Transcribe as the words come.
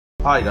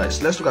Hi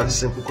guys, let's look at this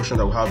simple question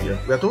that we have here.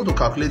 We are told to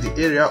calculate the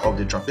area of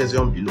the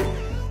trapezium below.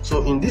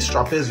 So in this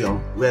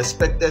trapezium, we are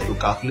expected to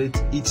calculate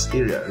its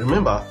area.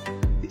 Remember,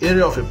 the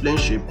area of a plane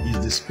shape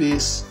is the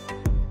space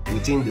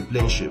within the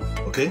plane shape.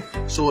 Okay,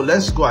 so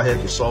let's go ahead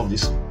to solve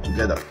this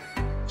together.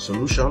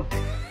 Solution.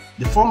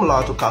 The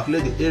formula to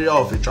calculate the area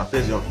of a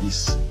trapezium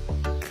is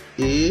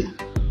A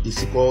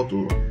is equal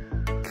to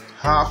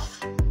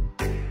half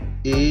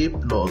A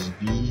plus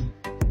B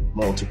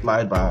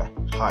multiplied by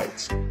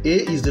height.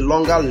 A is the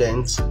longer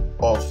length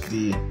of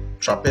the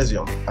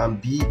trapezium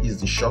and B is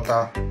the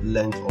shorter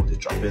length of the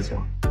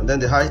trapezium, and then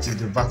the height is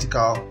the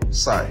vertical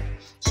side.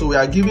 So we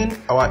are giving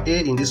our A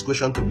in this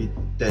question to be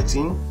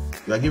 13,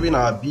 we are giving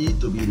our B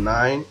to be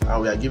 9,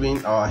 and we are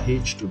giving our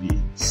H to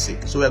be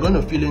 6. So we are going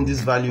to fill in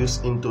these values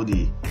into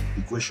the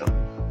equation.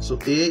 So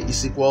A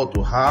is equal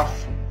to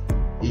half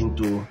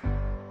into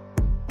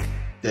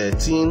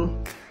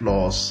 13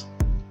 plus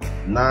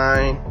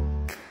 9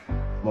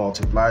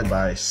 multiplied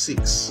by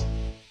 6.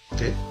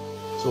 Okay,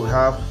 so we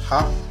have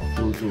half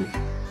into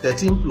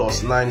 13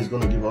 plus 9 is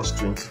going to give us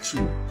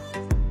 22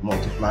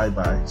 multiplied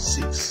by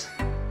 6.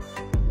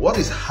 What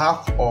is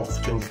half of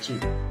 22?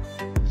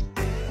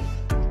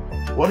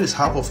 What is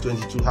half of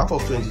 22? Half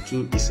of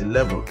 22 is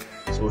 11.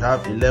 So we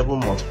have 11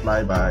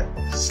 multiplied by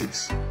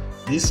 6.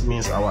 This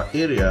means our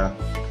area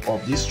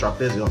of this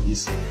trapezium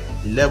is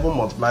 11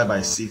 multiplied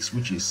by 6,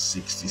 which is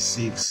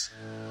 66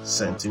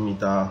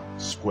 centimeter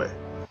square.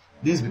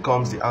 This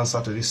becomes the answer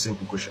to this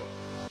simple question.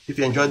 If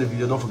you enjoyed the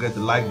video, don't forget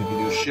to like the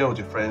video, share with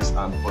your friends,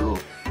 and follow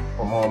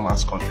for more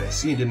maths content.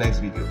 See you in the next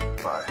video.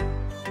 Bye.